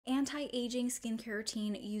anti-aging skincare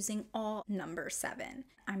routine using all number 7.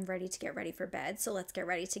 I'm ready to get ready for bed, so let's get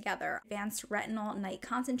ready together. Advanced Retinol Night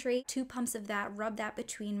Concentrate, 2 pumps of that, rub that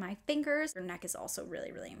between my fingers. Your neck is also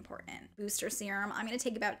really, really important. Booster Serum, I'm going to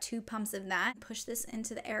take about 2 pumps of that, push this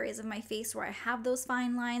into the areas of my face where I have those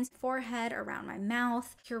fine lines, forehead, around my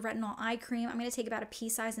mouth. Pure Retinol Eye Cream, I'm going to take about a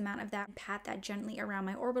pea-sized amount of that and pat that gently around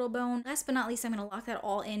my orbital bone. Last but not least, I'm going to lock that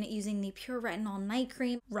all in using the Pure Retinol Night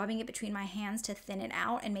Cream, rubbing it between my hands to thin it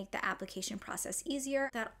out and make the application process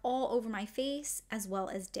easier. That all over my face as well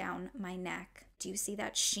as down my neck. Do you see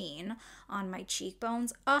that sheen on my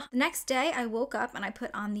cheekbones? The next day I woke up and I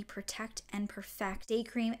put on the Protect and Perfect Day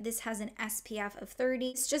Cream. This has an SPF of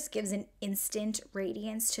 30. This just gives an instant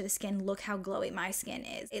radiance to the skin. Look how glowy my skin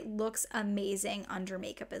is. It looks amazing under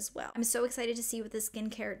makeup as well. I'm so excited to see what this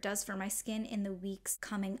skincare does for my skin in the weeks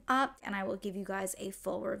coming up, and I will give you guys a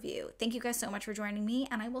full review. Thank you guys so much for joining me,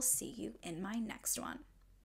 and I will see you in my next one.